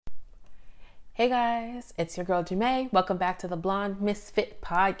Hey guys, it's your girl Jamae. Welcome back to the Blonde Misfit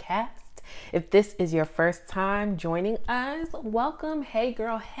podcast. If this is your first time joining us, welcome. Hey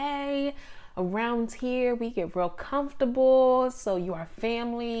girl, hey. Around here, we get real comfortable, so you are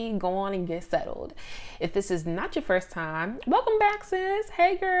family. Go on and get settled. If this is not your first time, welcome back, sis.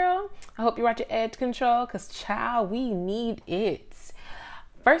 Hey girl. I hope you're at your edge control, because child, we need it.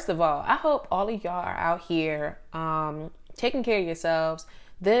 First of all, I hope all of y'all are out here taking care of yourselves.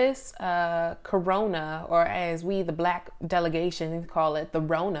 This corona, or as we, the black delegation, call it the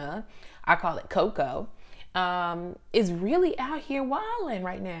Rona, I call it Coco, is really out here wilding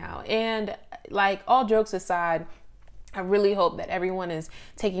right now. And like, all jokes aside, I really hope that everyone is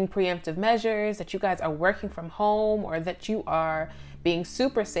taking preemptive measures, that you guys are working from home, or that you are being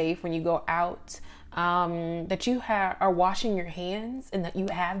super safe when you go out, that you are washing your hands, and that you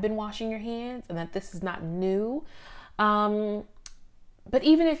have been washing your hands, and that this is not new. But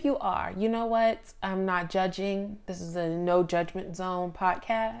even if you are, you know what? I'm not judging. This is a no judgment zone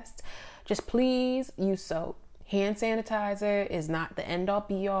podcast. Just please use soap. Hand sanitizer is not the end all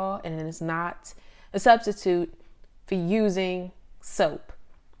be all, and it is not a substitute for using soap.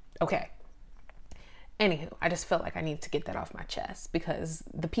 Okay. Anywho, I just felt like I need to get that off my chest because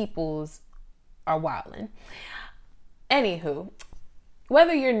the peoples are wildin'. Anywho,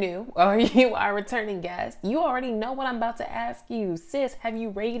 whether you're new or you are a returning guest, you already know what I'm about to ask you. Sis, have you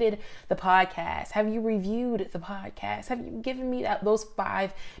rated the podcast? Have you reviewed the podcast? Have you given me those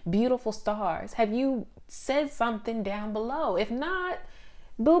 5 beautiful stars? Have you said something down below? If not,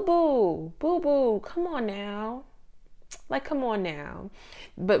 boo-boo, come on now. Like, come on now.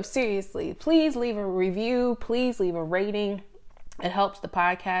 But seriously, please leave a review. Please leave a rating. It helps the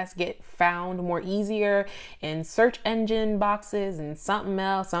podcast get found more easier in search engine boxes and something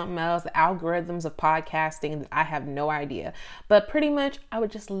else, the algorithms of podcasting that I have no idea. But pretty much, I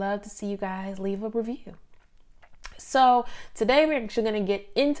would just love to see you guys leave a review. So today we're actually going to get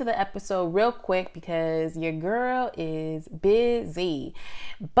into the episode real quick because your girl is busy.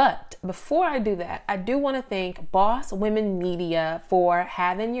 But before I do that, I do want to thank Boss Women Media for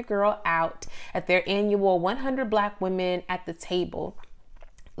having your girl out at their annual 100 Black Women at the Table.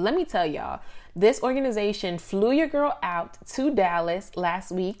 Let me tell y'all, this organization flew your girl out to Dallas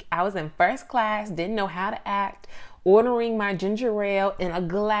last week. I was in first class, didn't know how to act, ordering my ginger ale in a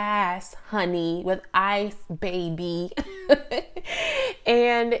glass, honey, with ice, baby.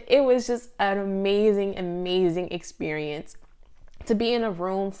 And it was just an amazing experience to be in a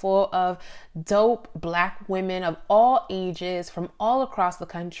room full of dope Black women of all ages from all across the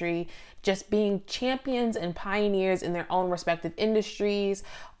country, just being champions and pioneers in their own respective industries,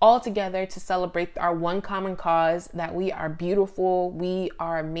 all together to celebrate our one common cause, that we are beautiful, we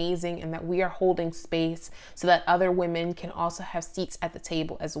are amazing, and that we are holding space so that other women can also have seats at the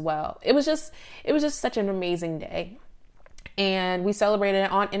table as well. It was just such an amazing day. And we celebrated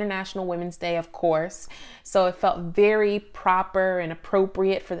it on International Women's Day, of course. So it felt very proper and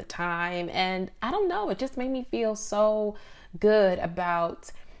appropriate for the time. And I don't know, it just made me feel so good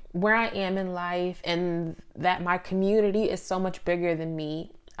about where I am in life and that my community is so much bigger than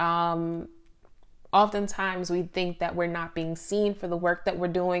me. Oftentimes we think that we're not being seen for the work that we're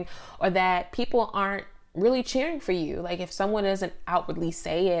doing, or that people aren't really cheering for you. Like, if someone doesn't outwardly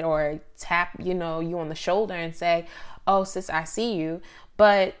say it or tap, you on the shoulder and say, "Oh, sis, I see you."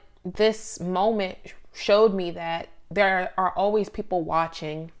 But this moment showed me that there are always people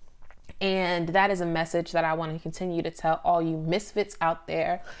watching. And that is a message that I want to continue to tell all you misfits out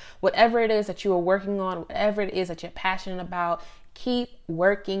there. Whatever it is that you are working on, whatever it is that you're passionate about, keep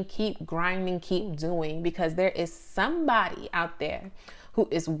working, keep grinding, keep doing, because there is somebody out there who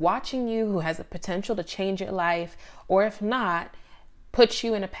is watching you, who has the potential to change your life, or if not, put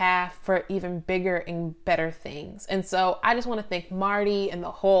you in a path for even bigger and better things. And so I just want to thank Marty and the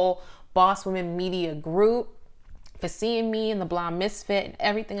whole Boss Women Media group for seeing me and the Blonde Misfit and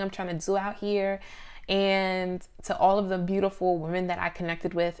everything I'm trying to do out here. And to all of the beautiful women that I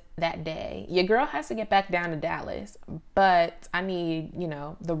connected with that day. Your girl has to get back down to Dallas, but I need,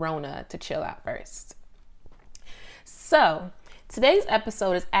 the Rona to chill out first. So today's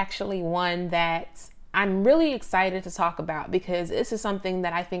episode is actually one that I'm really excited to talk about, because this is something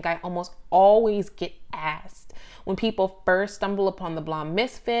that I think I almost always get asked when people first stumble upon the Blonde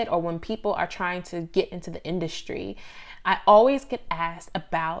Misfit, or when people are trying to get into the industry. I always get asked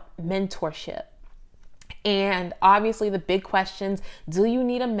about mentorship. And obviously the big questions: do you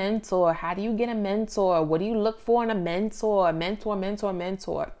need a mentor? How do you get a mentor? What do you look for in a mentor?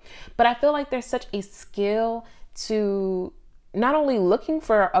 Mentor. But I feel like there's such a skill to not only looking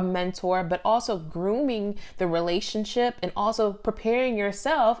for a mentor, but also grooming the relationship and also preparing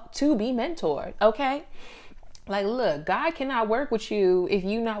yourself to be mentored. Okay. Like, look, God cannot work with you if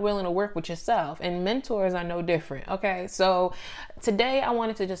you're not willing to work with yourself, and mentors are no different. Okay. So today I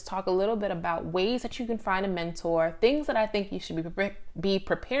wanted to just talk a little bit about ways that you can find a mentor, things that I think you should be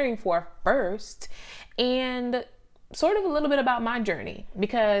preparing for first, and sort of a little bit about my journey,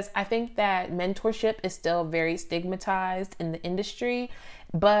 because I think that mentorship is still very stigmatized in the industry,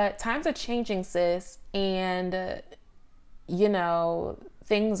 but times are changing, sis. And,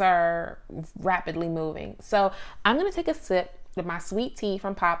 things are rapidly moving. So I'm going to take a sip of my sweet tea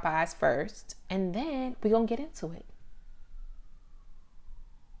from Popeyes first, and then we're going to get into it.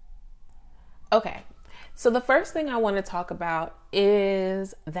 Okay. So the first thing I want to talk about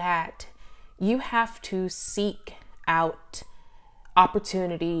is that you have to seek out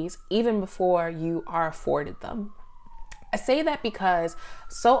opportunities even before you are afforded them. I say that because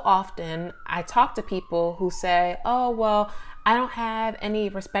so often I talk to people who say, oh, well, I don't have any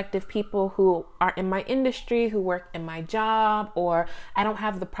respective people who are in my industry, who work in my job, or I don't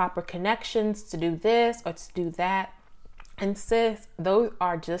have the proper connections to do this or to do that. And sis, those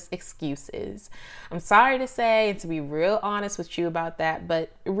are just excuses. I'm sorry to say and to be real honest with you about that,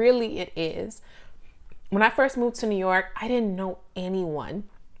 but really it is. When I first moved to New York, I didn't know anyone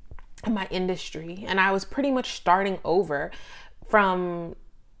in my industry, and I was pretty much starting over from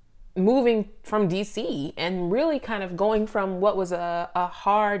moving from DC and really kind of going from what was a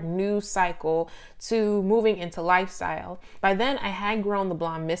hard news cycle to moving into lifestyle. By then I had grown the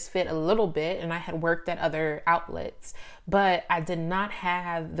Blonde Misfit a little bit, and I had worked at other outlets, but I did not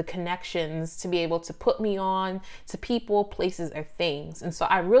have the connections to be able to put me on to people, places, or things. And so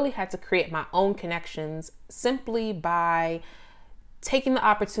I really had to create my own connections simply by taking the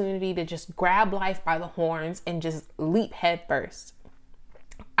opportunity to just grab life by the horns and just leap head first.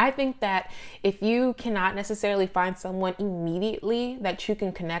 I think that if you cannot necessarily find someone immediately that you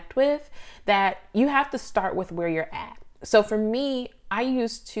can connect with, that you have to start with where you're at. So for me, I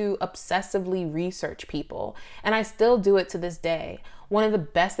used to obsessively research people, and I still do it to this day. One of the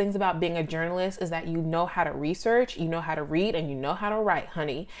best things about being a journalist is that you know how to research, you know how to read, and you know how to write,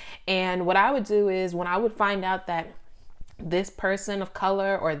 honey. And what I would do is when I would find out that this person of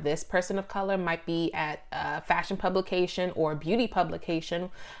color or this person of color might be at a fashion publication or beauty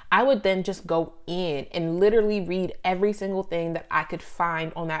publication, I would then just go in and literally read every single thing that I could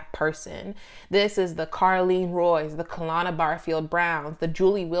find on that person. This is the Carlene Roys, the Kalana Barfield Browns, the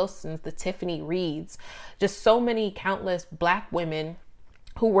Julie Wilsons, the Tiffany Reeds, just so many countless Black women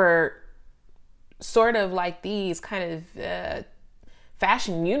who were sort of like these kind of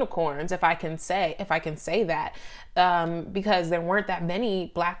fashion unicorns, if I can say that, because there weren't that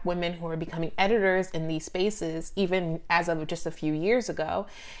many Black women who were becoming editors in these spaces, even as of just a few years ago.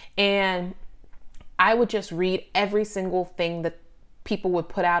 And I would just read every single thing that people would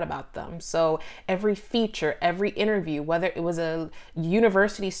put out about them. So every feature, every interview, whether it was a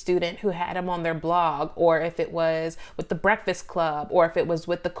university student who had them on their blog, or if it was with the Breakfast Club, or if it was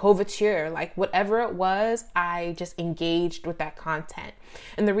with the Coverture, like whatever it was, I just engaged with that content.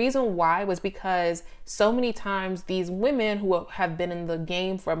 And the reason why was because so many times these women who have been in the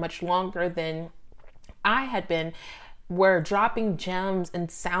game for much longer than I had been were dropping gems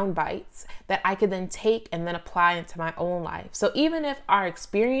and sound bites that I could then take and then apply into my own life. So even if our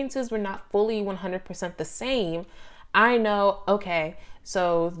experiences were not fully 100% the same, I know, okay,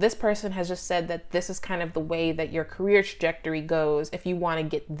 so this person has just said that this is kind of the way that your career trajectory goes if you want to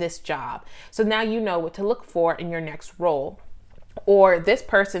get this job. So now you know what to look for in your next role. Or this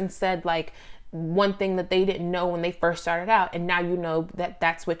person said like one thing that they didn't know when they first started out, and now you know that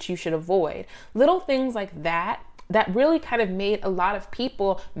that's what you should avoid. Little things like that really kind of made a lot of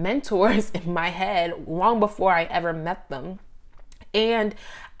people mentors in my head long before I ever met them. And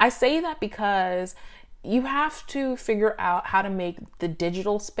I say that because you have to figure out how to make the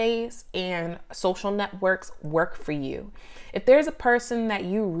digital space and social networks work for you. If there's a person that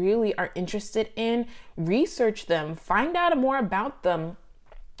you really are interested in, research them, find out more about them.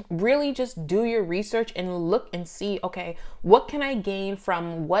 Really just do your research and look and see, okay, what can I gain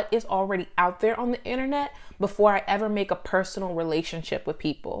from what is already out there on the internet before I ever make a personal relationship with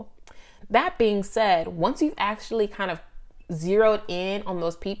people. That being said, once you've actually kind of zeroed in on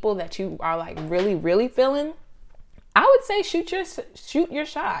those people that you are like really, really feeling, I would say shoot your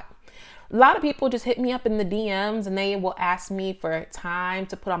shot. A lot of people just hit me up in the DMs and they will ask me for time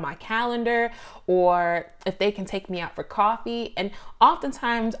to put on my calendar or if they can take me out for coffee. And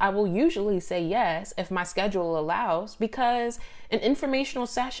oftentimes I will usually say yes if my schedule allows, because an informational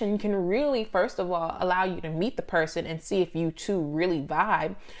session can really, first of all, allow you to meet the person and see if you two really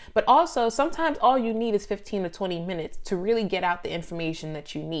vibe. But also sometimes all you need is 15 to 20 minutes to really get out the information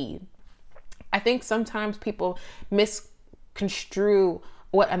that you need. I think sometimes people misconstrue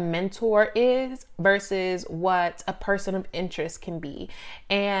what a mentor is versus what a person of interest can be.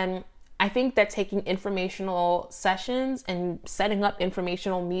 And I think that taking informational sessions and setting up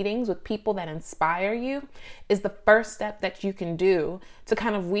informational meetings with people that inspire you is the first step that you can do to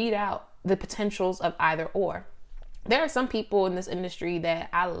kind of weed out the potentials of either or. There are some people in this industry that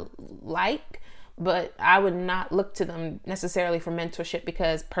I like, but I would not look to them necessarily for mentorship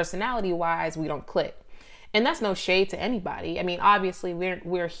because personality-wise, we don't click. And that's no shade to anybody. I mean, obviously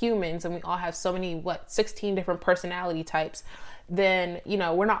we're humans and we all have so many, 16 different personality types. Then,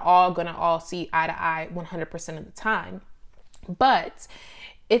 we're not all going to all see eye to eye 100% of the time. But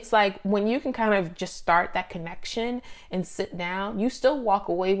it's like when you can kind of just start that connection and sit down, you still walk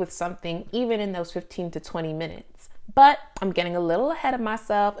away with something even in those 15 to 20 minutes. But I'm getting a little ahead of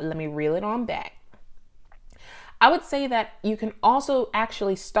myself. Let me reel it on back. I would say that you can also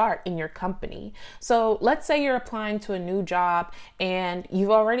actually start in your company. So let's say you're applying to a new job and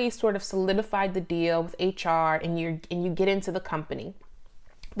you've already sort of solidified the deal with HR and you get into the company.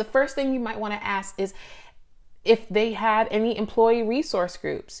 The first thing you might want to ask is if they have any employee resource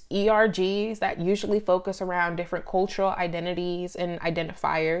groups, ERGs that usually focus around different cultural identities and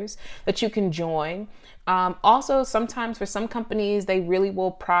identifiers that you can join. Also, sometimes for some companies, they really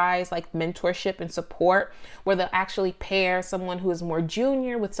will prize like mentorship and support where they'll actually pair someone who is more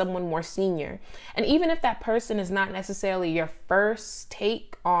junior with someone more senior. And even if that person is not necessarily your first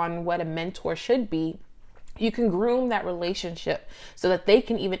take on what a mentor should be, you can groom that relationship so that they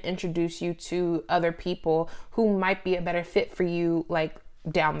can even introduce you to other people who might be a better fit for you, like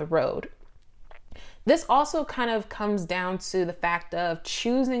down the road. This also kind of comes down to the fact of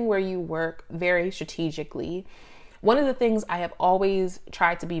choosing where you work very strategically. One of the things I have always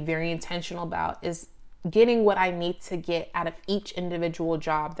tried to be very intentional about is getting what I need to get out of each individual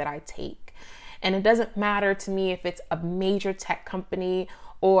job that I take. And it doesn't matter to me if it's a major tech company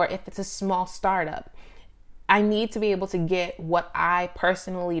or if it's a small startup. I need to be able to get what I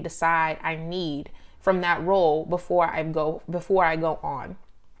personally decide I need from that role before I go on.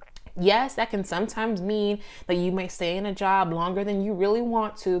 Yes, that can sometimes mean that you may stay in a job longer than you really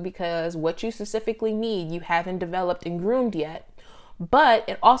want to because what you specifically need you haven't developed and groomed yet. But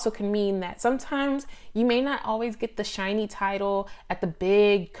it also can mean that sometimes you may not always get the shiny title at the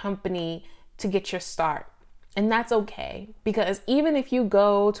big company to get your start. And that's okay, because even if you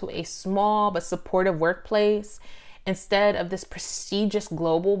go to a small but supportive workplace instead of this prestigious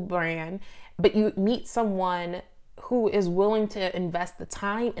global brand, but you meet someone who is willing to invest the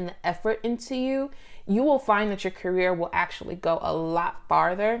time and the effort into you, you will find that your career will actually go a lot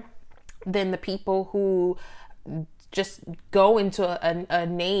farther than the people who just go into a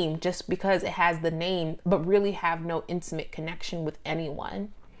name just because it has the name, but really have no intimate connection with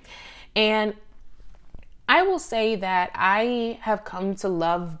anyone. And I will say that I have come to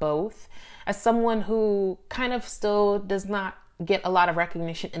love both. As someone who kind of still does not get a lot of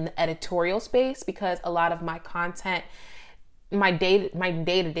recognition in the editorial space because a lot of my content, my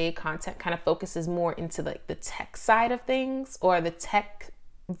day-to-day content kind of focuses more into like the tech side of things or the tech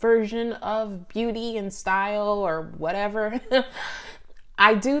version of beauty and style or whatever.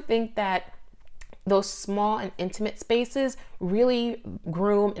 I do think that those small and intimate spaces really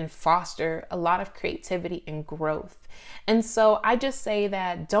groom and foster a lot of creativity and growth. And so I just say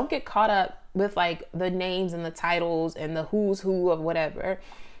that don't get caught up with like the names and the titles and the who's who of whatever.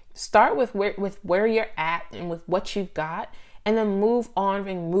 Start with where you're at and with what you've got, and then move on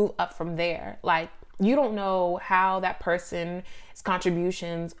and move up from there. Like, you don't know how that person's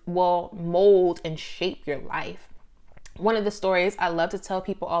contributions will mold and shape your life. One of the stories I love to tell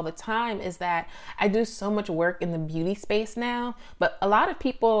people all the time is that I do so much work in the beauty space now, but a lot of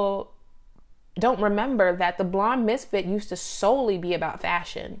people don't remember that the Blonde Misfit used to solely be about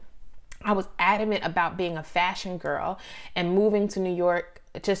fashion. I was adamant about being a fashion girl and moving to New York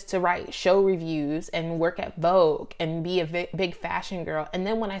just to write show reviews and work at Vogue and be a big fashion girl. And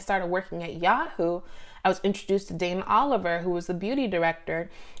then when I started working at Yahoo, I was introduced to Dana Oliver, who was the beauty director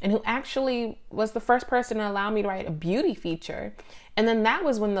and who actually was the first person to allow me to write a beauty feature. And then that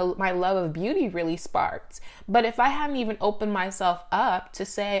was when my love of beauty really sparked. But if I hadn't even opened myself up to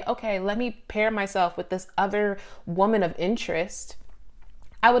say, okay, let me pair myself with this other woman of interest,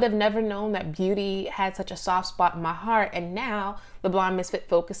 I would have never known that beauty had such a soft spot in my heart. And now the Blonde Misfit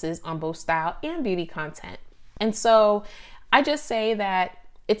focuses on both style and beauty content. And so I just say that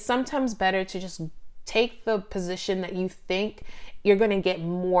it's sometimes better to just take the position that you think you're going to get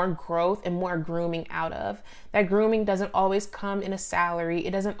more growth and more grooming out of. That grooming doesn't always come in a salary.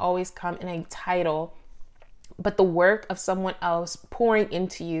 It doesn't always come in a title. But the work of someone else pouring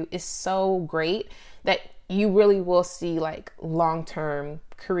into you is so great that you really will see like long-term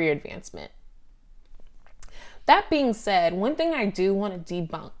career advancement. That being said, one thing I do want to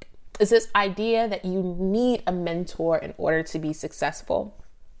debunk is this idea that you need a mentor in order to be successful.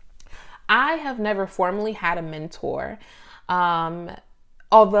 I have never formally had a mentor,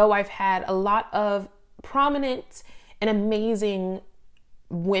 although I've had a lot of prominent and amazing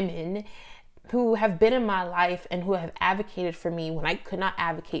women who have been in my life and who have advocated for me when I could not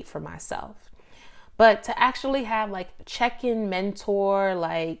advocate for myself. But to actually have like check-in mentor,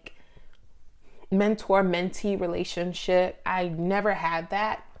 like mentor-mentee relationship, I never had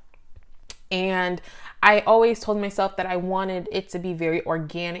that. And I always told myself that I wanted it to be very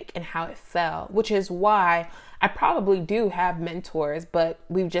organic in how it felt, which is why I probably do have mentors, but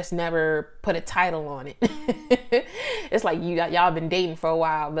we've just never put a title on it. It's like y'all been dating for a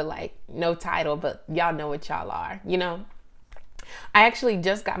while, but like no title, but y'all know what y'all are, you know? I actually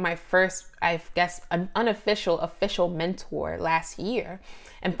just got my first, I guess, an official mentor last year.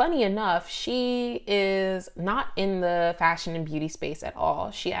 And funny enough, she is not in the fashion and beauty space at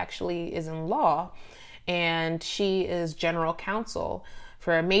all. She actually is in law, and she is general counsel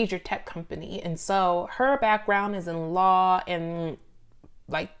for a major tech company. And so her background is in law and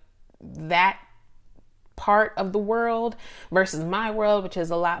like that part of the world versus my world, which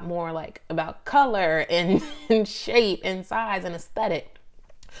is a lot more like about color and shape and size and aesthetic.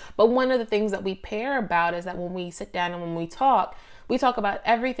 But one of the things that we pair about is that when we sit down and when we talk about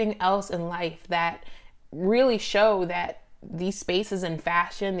everything else in life that really show that these spaces in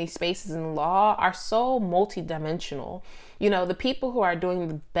fashion, these spaces in law are so multidimensional. You know, the people who are doing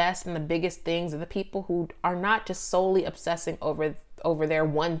the best and the biggest things are the people who are not just solely obsessing over their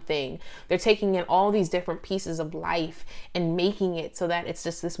one thing. They're taking in all these different pieces of life and making it so that it's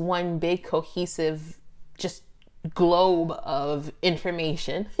just this one big cohesive just globe of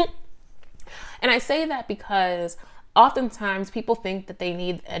information. And I say that because oftentimes people think that they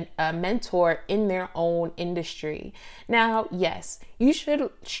need a mentor in their own industry. Now, yes, you should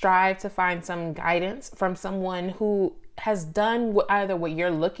strive to find some guidance from someone who has done either what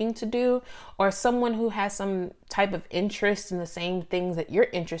you're looking to do or someone who has some type of interest in the same things that you're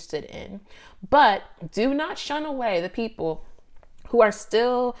interested in. But do not shun away the people who are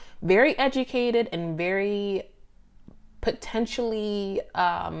still very educated and very potentially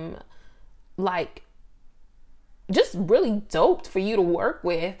like just really doped for you to work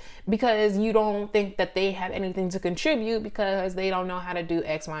with because you don't think that they have anything to contribute because they don't know how to do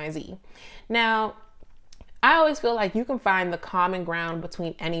X, Y, and Z. Now, I always feel like you can find the common ground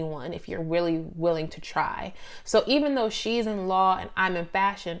between anyone if you're really willing to try. So even though she's in law and I'm in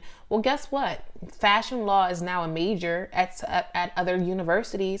fashion, well, guess what? Fashion law is now a major at other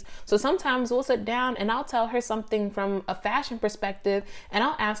universities. So sometimes we'll sit down and I'll tell her something from a fashion perspective and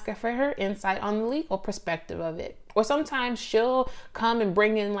I'll ask her for her insight on the legal perspective of it. Or sometimes she'll come and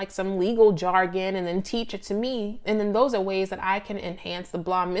bring in like some legal jargon and then teach it to me. And then those are ways that I can enhance the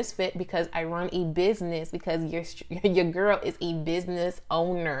Blonde Misfit because I run a business, because your girl is a business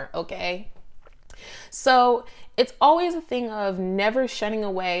owner, okay? So it's always a thing of never shunning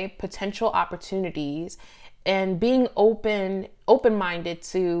away potential opportunities and being open-minded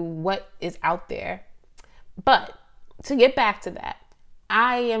to what is out there. But to get back to that,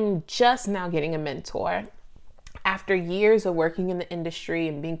 I am just now getting a mentor. After years of working in the industry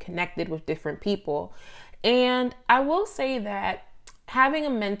and being connected with different people. And I will say that having a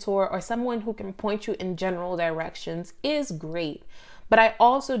mentor or someone who can point you in general directions is great. But I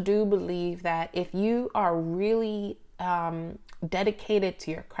also do believe that if you are really dedicated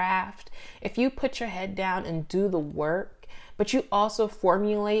to your craft, if you put your head down and do the work, but you also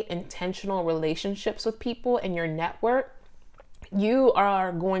formulate intentional relationships with people in your network, you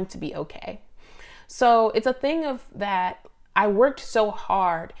are going to be okay. So it's a thing of that I worked so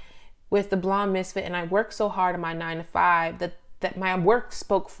hard with the Blonde Misfit and I worked so hard in my 9-to-5 that my work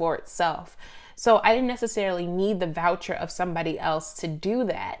spoke for itself. So I didn't necessarily need the voucher of somebody else to do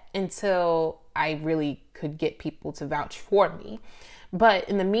that until I really could get people to vouch for me. But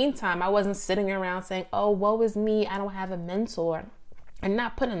in the meantime, I wasn't sitting around saying, oh, woe is me, I don't have a mentor, and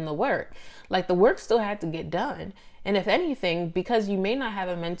not putting in the work. Like the work still had to get done. And if anything, because you may not have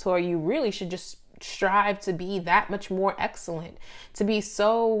a mentor, you really should just strive to be that much more excellent, to be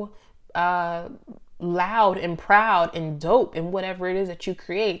so loud and proud and dope in whatever it is that you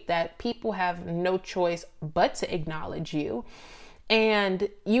create, that people have no choice but to acknowledge you. And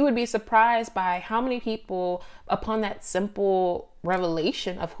you would be surprised by how many people, upon that simple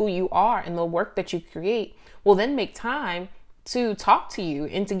revelation of who you are and the work that you create, will then make time to talk to you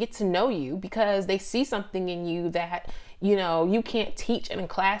and to get to know you, because they see something in you that, you know, you can't teach in a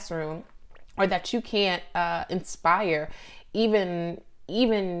classroom, or that you can't inspire, even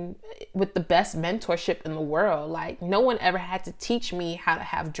with the best mentorship in the world. Like, no one ever had to teach me how to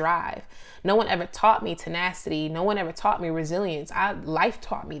have drive. No one ever taught me tenacity. No one ever taught me resilience. Life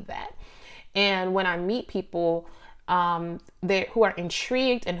taught me that. And when I meet people who are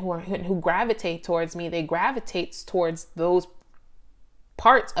intrigued and who gravitate towards me, they gravitate towards those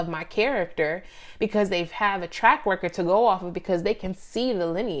parts of my character because they have a track record to go off of, because they can see the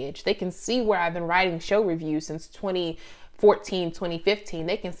lineage. They can see where I've been writing show reviews since 2014, 2015.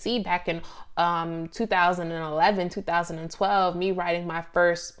 They can see back in 2011, 2012, me writing my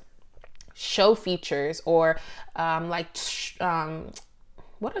first show features, or what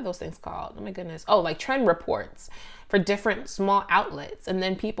are those things called? Oh my goodness. Oh, like trend reports for different small outlets. And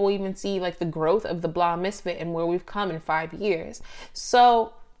then people even see like the growth of the Blah Misfit and where we've come in 5 years.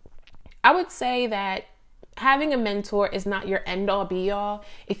 So I would say that having a mentor is not your end all be all.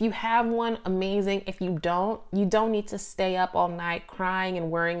 If you have one, amazing. If you don't need to stay up all night crying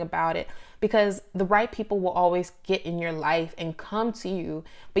and worrying about it, because the right people will always get in your life and come to you,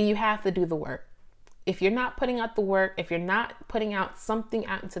 but you have to do the work. If you're not putting out the work, if you're not putting out something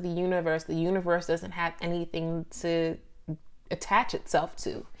out into the universe doesn't have anything to attach itself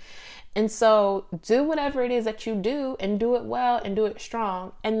to. And so do whatever it is that you do, and do it well and do it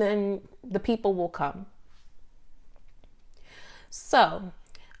strong, and then the people will come. So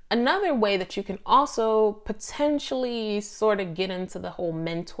another way that you can also potentially sort of get into the whole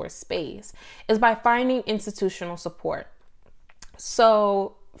mentor space is by finding institutional support.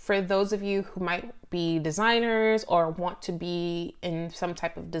 So for those of you who might be designers or want to be in some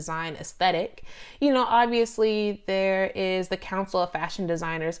type of design aesthetic, you know, obviously there is the Council of Fashion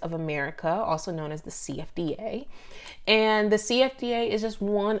Designers of America, also known as the CFDA. And the CFDA is just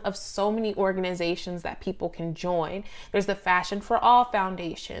one of so many organizations that people can join. There's the Fashion for All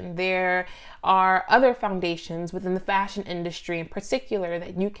Foundation. There are other foundations within the fashion industry in particular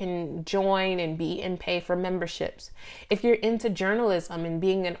that you can join and pay for memberships. If you're into journalism and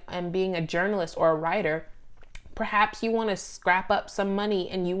being a journalist or a writer, perhaps you want to scrap up some money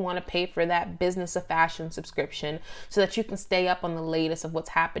and you want to pay for that Business of Fashion subscription so that you can stay up on the latest of what's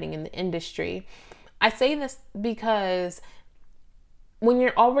happening in the industry. I say this because when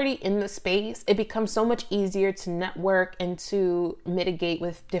you're already in the space, it becomes so much easier to network and to mitigate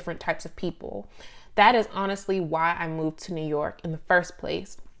with different types of people. That is honestly why I moved to New York in the first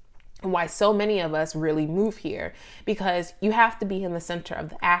place, and why so many of us really move here, because you have to be in the center of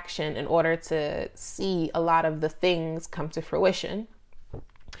the action in order to see a lot of the things come to fruition.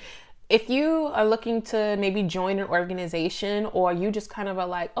 If you are looking to maybe join an organization, or you just kind of are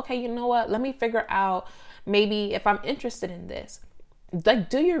like, okay, you know what, let me figure out maybe if I'm interested in this, like,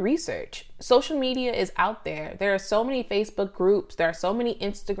 do your research. Social media is out there. There are so many Facebook groups. There are so many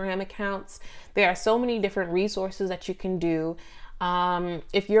Instagram accounts. There are so many different resources that you can do.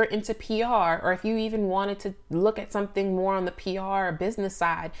 If you're into PR, or if you even wanted to look at something more on the PR or business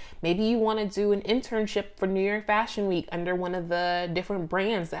side, maybe you want to do an internship for New York Fashion Week under one of the different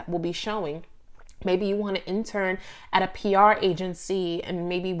brands that will be showing. Maybe you want to intern at a PR agency and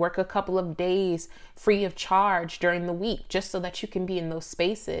maybe work a couple of days free of charge during the week, just so that you can be in those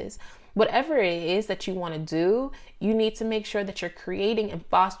spaces. Whatever it is that you want to do, you need to make sure that you're creating and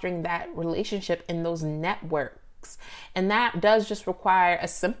fostering that relationship in those networks. And that does just require a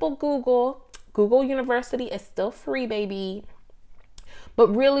simple Google. Google University is still free, baby.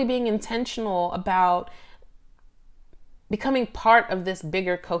 But really being intentional about becoming part of this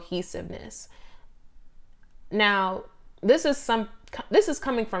bigger cohesiveness. Now, this is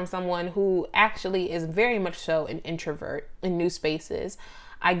coming from someone who actually is very much so an introvert in new spaces.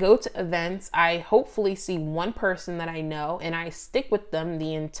 I go to events, I hopefully see one person that I know, and I stick with them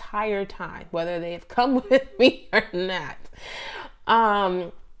the entire time, whether they have come with me or not.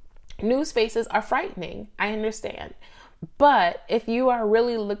 New spaces are frightening, I understand. But if you are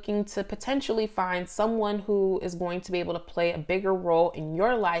really looking to potentially find someone who is going to be able to play a bigger role in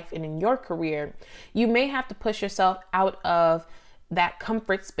your life and in your career, you may have to push yourself out of that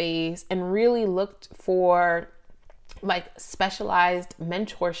comfort space and really look for like specialized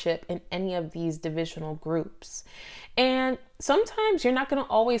mentorship in any of these divisional groups. And sometimes you're not going to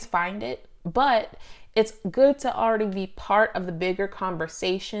always find it. But it's good to already be part of the bigger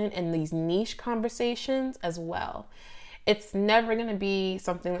conversation and these niche conversations as well. It's never going to be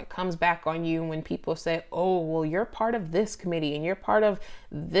something that comes back on you when people say, oh, well, you're part of this committee and you're part of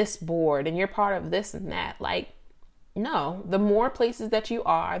this board and you're part of this and that. Like, no, the more places that you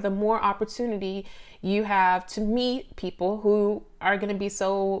are, the more opportunity you have to meet people who are going to be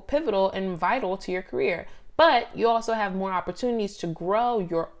so pivotal and vital to your career. But you also have more opportunities to grow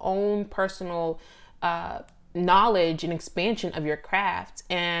your own personal knowledge and expansion of your craft.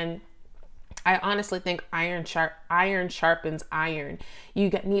 And I honestly think iron sharpens iron. You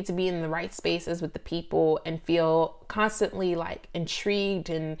need to be in the right spaces with the people and feel constantly like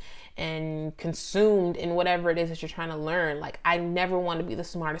intrigued and consumed in whatever it is that you're trying to learn. Like, I never want to be the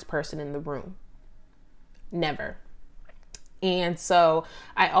smartest person in the room. Never. And so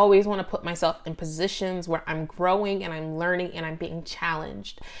I always want to put myself in positions where I'm growing and I'm learning and I'm being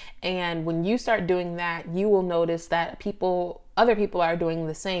challenged. And when you start doing that, you will notice that other people are doing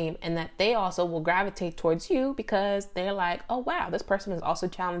the same, and that they also will gravitate towards you because they're like, oh, wow, this person is also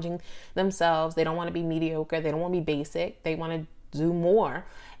challenging themselves. They don't want to be mediocre. They don't want to be basic. They want to do more.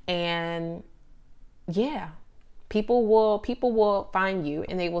 And yeah, people will find you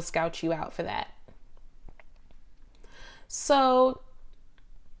and they will scout you out for that. So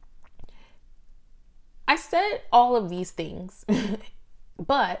I said all of these things,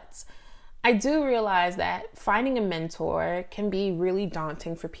 but I do realize that finding a mentor can be really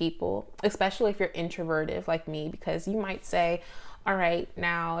daunting for people, especially if you're introverted like me, because you might say, all right,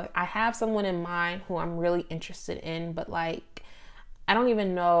 now I have someone in mind who I'm really interested in, but like, I don't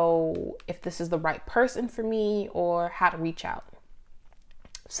even know if this is the right person for me or how to reach out.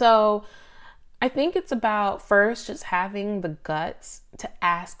 So I think it's about first just having the guts to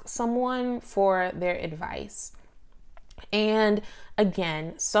ask someone for their advice. And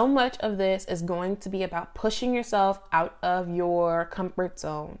again, so much of this is going to be about pushing yourself out of your comfort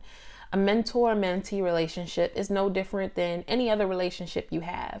zone. A mentor-mentee relationship is no different than any other relationship you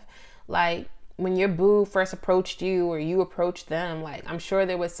have. Like, when your boo first approached you or you approached them, like, I'm sure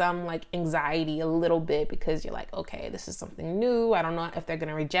there was some like anxiety a little bit because you're like, okay, this is something new. I don't know if they're going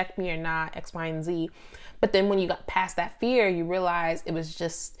to reject me or not, X, Y, and Z. But then when you got past that fear, you realize it was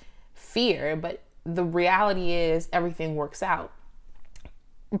just fear. But the reality is everything works out.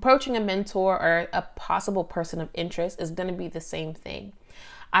 Approaching a mentor or a possible person of interest is going to be the same thing.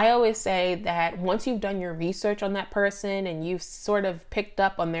 I always say that once you've done your research on that person and you've sort of picked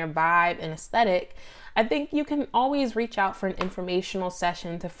up on their vibe and aesthetic, I think you can always reach out for an informational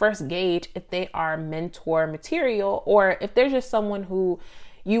session to first gauge if they are mentor material or if they're just someone who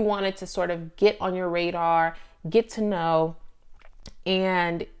you wanted to sort of get on your radar, get to know,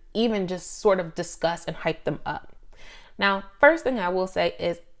 and even just sort of discuss and hype them up. Now, first thing I will say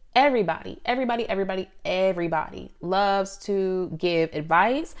is everybody loves to give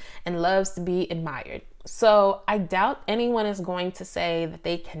advice and loves to be admired. So I doubt anyone is going to say that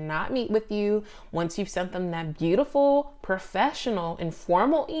they cannot meet with you once you've sent them that beautiful, professional,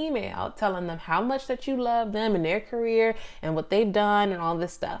 informal email telling them how much that you love them and their career and what they've done and all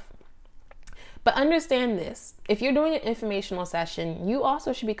this stuff. But understand this, if you're doing an informational session, you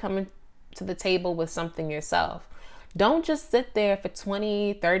also should be coming to the table with something yourself. Don't just sit there for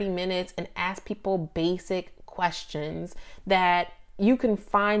 20, 30 minutes and ask people basic questions that you can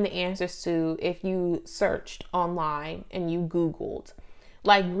find the answers to if you searched online and you Googled.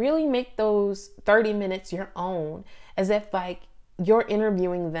 Like, really make those 30 minutes your own, as if like you're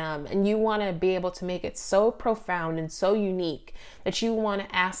interviewing them and you want to be able to make it so profound and so unique that you want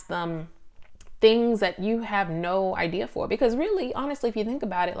to ask them things that you have no idea for. Because really, honestly, if you think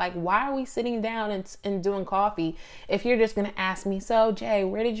about it, like, why are we sitting down and doing coffee if you're just going to ask me, so Jay,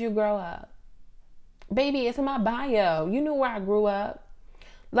 where did you grow up? Baby, it's in my bio. You knew where I grew up.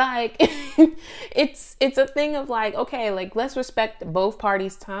 Like, it's a thing of like, okay, like, let's respect both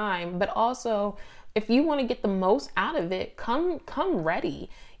parties' time, but also if you want to get the most out of it, come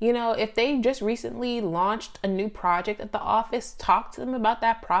ready. You know, if they just recently launched a new project at the office, talk to them about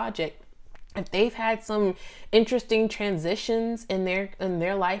that project. If they've had some interesting transitions in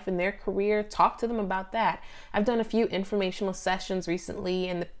their life and their career, talk to them about that. I've done a few informational sessions recently,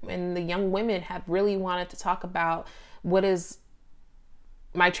 and the young women have really wanted to talk about what is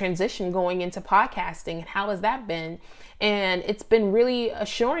my transition going into podcasting and how has that been. And it's been really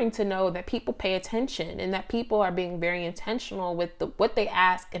assuring to know that people pay attention and that people are being very intentional with what they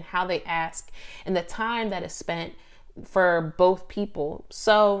ask and how they ask and the time that is spent for both people.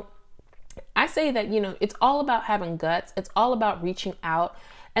 So I say that, you know, it's all about having guts. It's all about reaching out.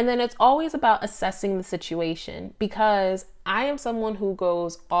 And then it's always about assessing the situation, because I am someone who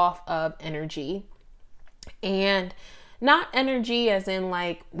goes off of energy, and not energy as in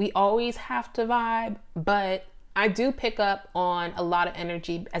like we always have to vibe, but I do pick up on a lot of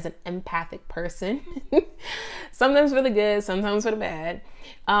energy as an empathic person. Sometimes for the good, sometimes for the bad.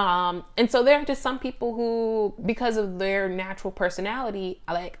 And so there are just some people who, because of their natural personality,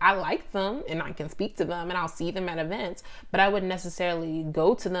 I like them and I can speak to them and I'll see them at events, but I wouldn't necessarily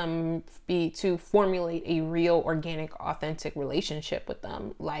go to them to formulate a real, organic, authentic relationship with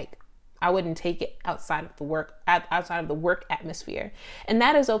them. Like, I wouldn't take it outside of the work atmosphere. And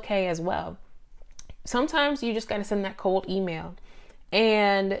that is okay as well. Sometimes you just got to send that cold email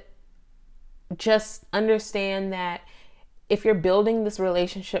and just understand that if you're building this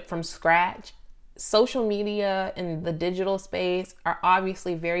relationship from scratch, social media and the digital space are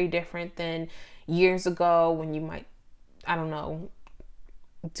obviously very different than years ago when you might, I don't know,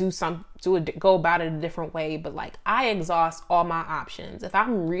 go about it a different way. But like, I exhaust all my options. If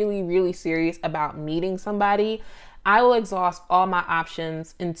I'm really, really serious about meeting somebody, I will exhaust all my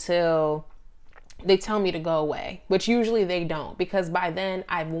options until they tell me to go away, which usually they don't, because by then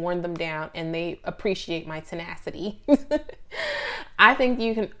I've worn them down and they appreciate my tenacity. I think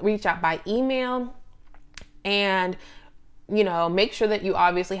you can reach out by email and, you know, make sure that you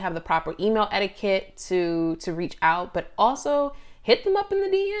obviously have the proper email etiquette to reach out, but also hit them up in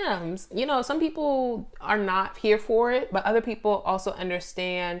the DMs. You know, some people are not here for it, but other people also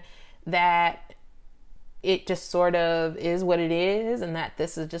understand that it just sort of is what it is and that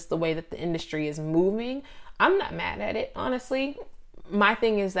this is just the way that the industry is moving. I'm not mad at it, honestly. My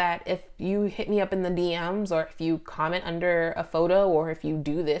thing is that if you hit me up in the DMs or if you comment under a photo or if you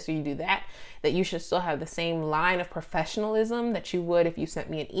do this or you do that, that you should still have the same line of professionalism that you would if you sent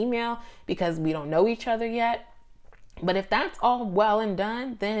me an email, because we don't know each other yet. But if that's all well and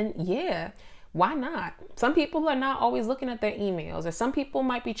done, then yeah, why not? Some people are not always looking at their emails, or some people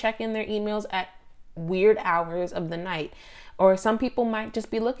might be checking their emails at weird hours of the night, or some people might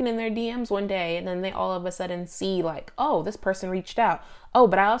just be looking in their DMs one day and then they all of a sudden see like, oh, this person reached out. Oh,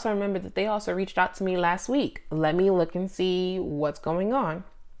 but I also remember that they also reached out to me last week. Let me look and see what's going on.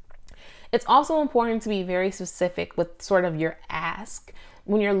 It's also important to be very specific with sort of your ask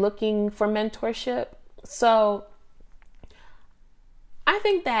when you're looking for mentorship. So I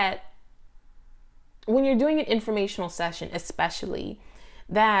think that when you're doing an informational session, especially,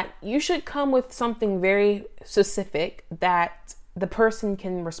 that you should come with something very specific that the person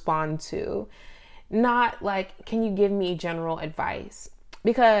can respond to. Not like, can you give me general advice?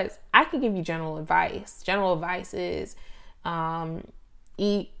 Because I could give you general advice. General advice is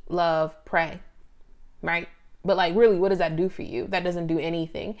eat, love, pray, right? But like, really, what does that do for you? That doesn't do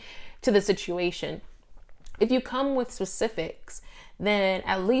anything to the situation. If you come with specifics, then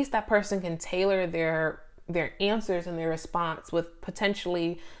at least that person can tailor their answers and their response with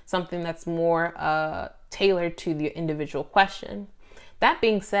potentially something that's more tailored to the individual question. That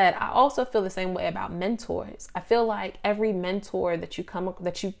being said, I also feel the same way about mentors. I feel like every mentor that you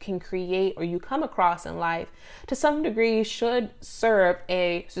can create or you come across in life, to some degree, should serve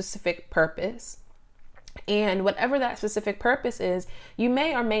a specific purpose. And whatever that specific purpose is, you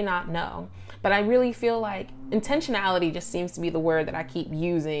may or may not know. But I really feel like intentionality just seems to be the word that I keep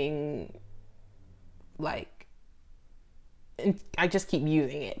using. Like, I just keep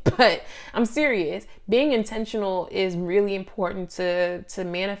using it, but I'm serious. Being intentional is really important to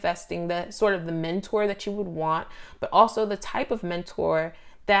manifesting the sort of the mentor that you would want, but also the type of mentor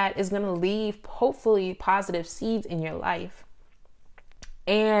that is going to leave hopefully positive seeds in your life.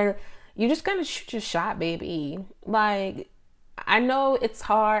 And you just gotta shoot your shot, baby. Like, I know it's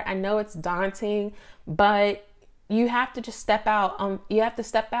hard. I know it's daunting, but you have to just step out. You have to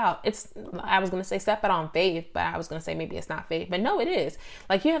step out. I was going to say step out on faith, but I was going to say maybe it's not faith, but no, it is.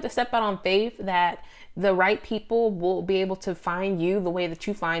 Like, you have to step out on faith that the right people will be able to find you the way that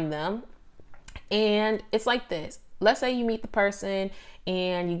you find them. And it's like this. Let's say you meet the person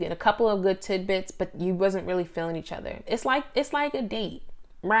and you get a couple of good tidbits, but you wasn't really feeling each other. It's like a date.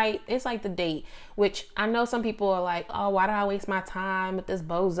 Right? It's like the date, which I know some people are like, oh, why do I waste my time with this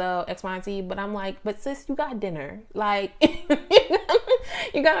bozo X, Y, and Z? But I'm like, but sis, you got dinner. Like,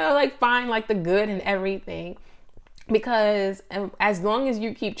 you gotta like find like the good in everything, because as long as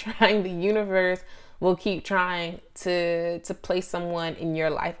you keep trying, the universe will keep trying to place someone in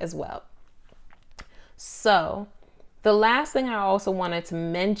your life as well. So the last thing I also wanted to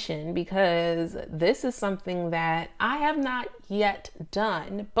mention, because this is something that I have not yet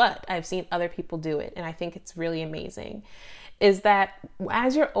done, but I've seen other people do it, and I think it's really amazing, is that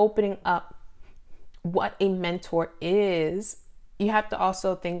as you're opening up what a mentor is, you have to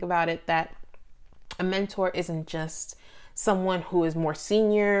also think about it that a mentor isn't just someone who is more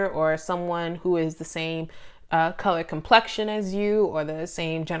senior or someone who is the same color complexion as you or the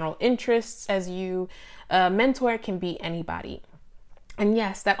same general interests as you. A mentor can be anybody. And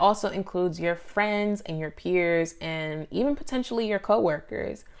yes, that also includes your friends and your peers and even potentially your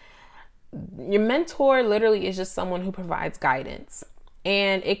coworkers. Your mentor literally is just someone who provides guidance.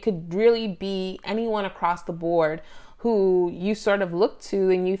 And it could really be anyone across the board who you sort of look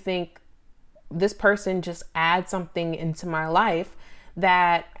to and you think, this person just adds something into my life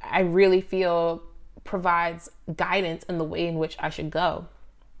that I really feel provides guidance in the way in which I should go.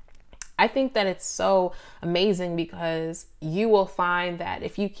 I think that it's so amazing because you will find that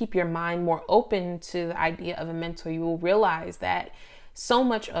if you keep your mind more open to the idea of a mentor, you will realize that so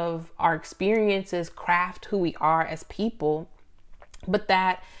much of our experiences craft who we are as people, but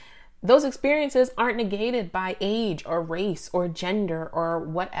that those experiences aren't negated by age or race or gender or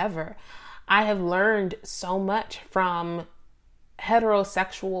whatever. I have learned so much from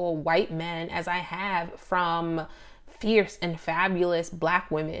heterosexual white men as I have from fierce and fabulous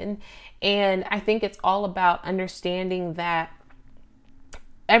Black women. And I think it's all about understanding that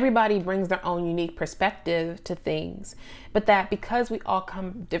everybody brings their own unique perspective to things, but that because we all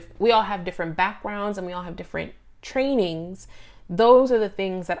have different backgrounds and we all have different trainings, those are the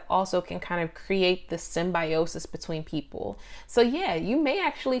things that also can kind of create this symbiosis between people. So yeah, you may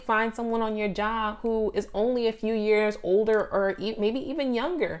actually find someone on your job who is only a few years older or maybe even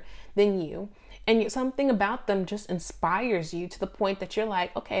younger than you. And something about them just inspires you to the point that you're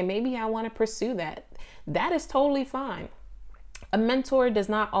like, okay, maybe I want to pursue that. That is totally fine. A mentor does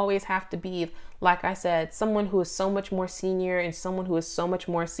not always have to be, like I said, someone who is so much more senior and someone who is so much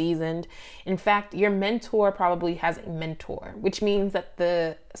more seasoned. In fact, your mentor probably has a mentor, which means that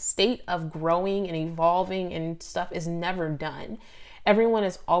the state of growing and evolving and stuff is never done. Everyone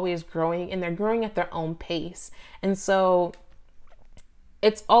is always growing and they're growing at their own pace. And so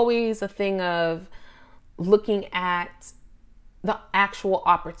it's always a thing of looking at the actual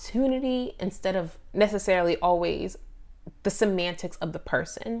opportunity instead of necessarily always the semantics of the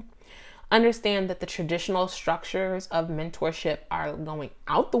person. Understand that the traditional structures of mentorship are going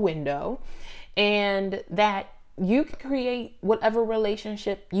out the window and that you can create whatever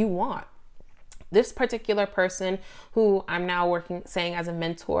relationship you want. This particular person who I'm now saying as a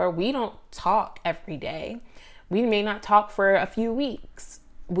mentor, we don't talk every day. We may not talk for a few weeks.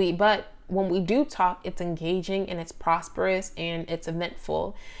 But when we do talk, it's engaging and it's prosperous and it's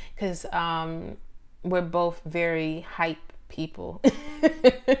eventful because we're both very hype people.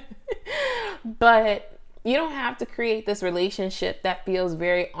 But you don't have to create this relationship that feels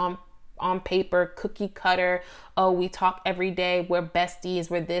very on paper, cookie cutter. Oh, we talk every day. We're besties.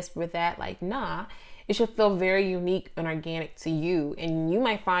 We're this, we're that. Like, nah. It should feel very unique and organic to you. And you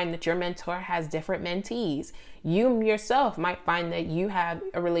might find that your mentor has different mentees. You yourself might find that you have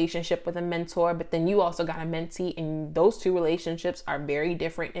a relationship with a mentor, but then you also got a mentee, and those two relationships are very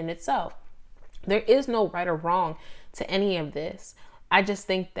different in itself. There is no right or wrong to any of this. I just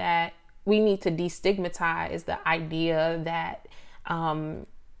think that we need to destigmatize the idea that,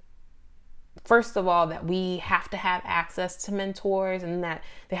 first of all, that we have to have access to mentors and that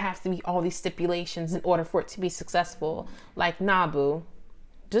there has to be all these stipulations in order for it to be successful. Like, nah, boo.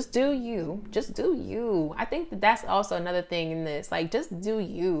 Just do you. Just do you. I think that's also another thing in this. Like, just do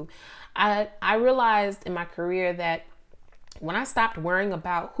you. I realized in my career that when I stopped worrying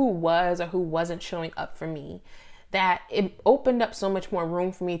about who was or who wasn't showing up for me, that it opened up so much more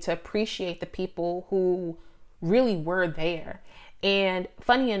room for me to appreciate the people who really were there. And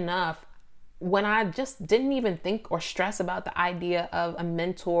funny enough, when I just didn't even think or stress about the idea of a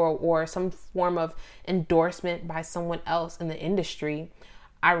mentor or some form of endorsement by someone else in the industry,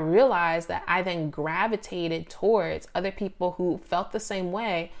 I realized that I then gravitated towards other people who felt the same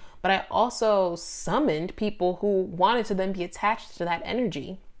way, but I also summoned people who wanted to then be attached to that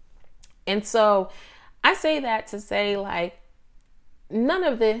energy. And so I say that to say, like, none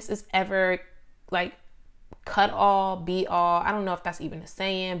of this is ever like cut all, be all. I don't know if that's even a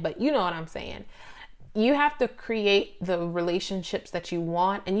saying, but you know what I'm saying. You have to create the relationships that you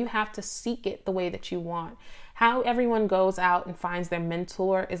want, and you have to seek it the way that you want. How everyone goes out and finds their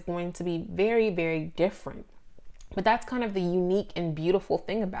mentor is going to be very, very different. But that's kind of the unique and beautiful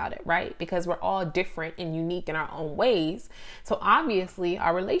thing about it, right? Because we're all different and unique in our own ways. So obviously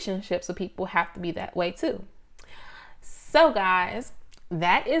our relationships with people have to be that way too. So guys,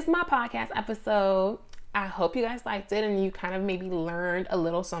 that is my podcast episode. I hope you guys liked it and you kind of maybe learned a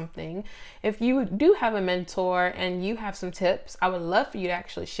little something. If you do have a mentor and you have some tips, I would love for you to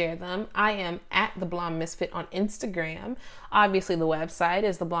actually share them. I am at The Blonde Misfit on Instagram. Obviously the website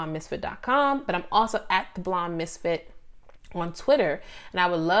is theblondemisfit.com, but I'm also at The Blonde Misfit on Twitter. And I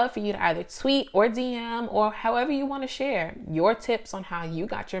would love for you to either tweet or DM or however you want to share your tips on how you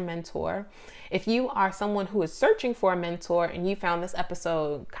got your mentor. If you are someone who is searching for a mentor and you found this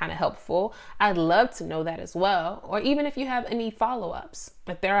episode kind of helpful, I'd love to know that as well. Or even if you have any follow-ups.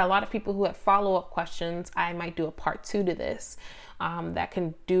 If there are a lot of people who have follow-up questions, I might do a part 2 to this that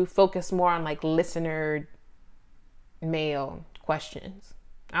can focus more on like listener mail questions.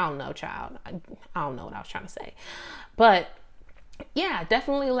 I don't know, child. I don't know what I was trying to say. But yeah,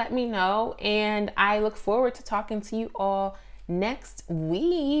 definitely let me know. And I look forward to talking to you all next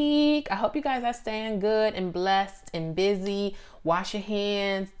week. I hope you guys are staying good and blessed and busy. Wash your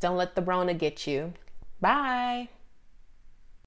hands. Don't let the Rona get you. Bye.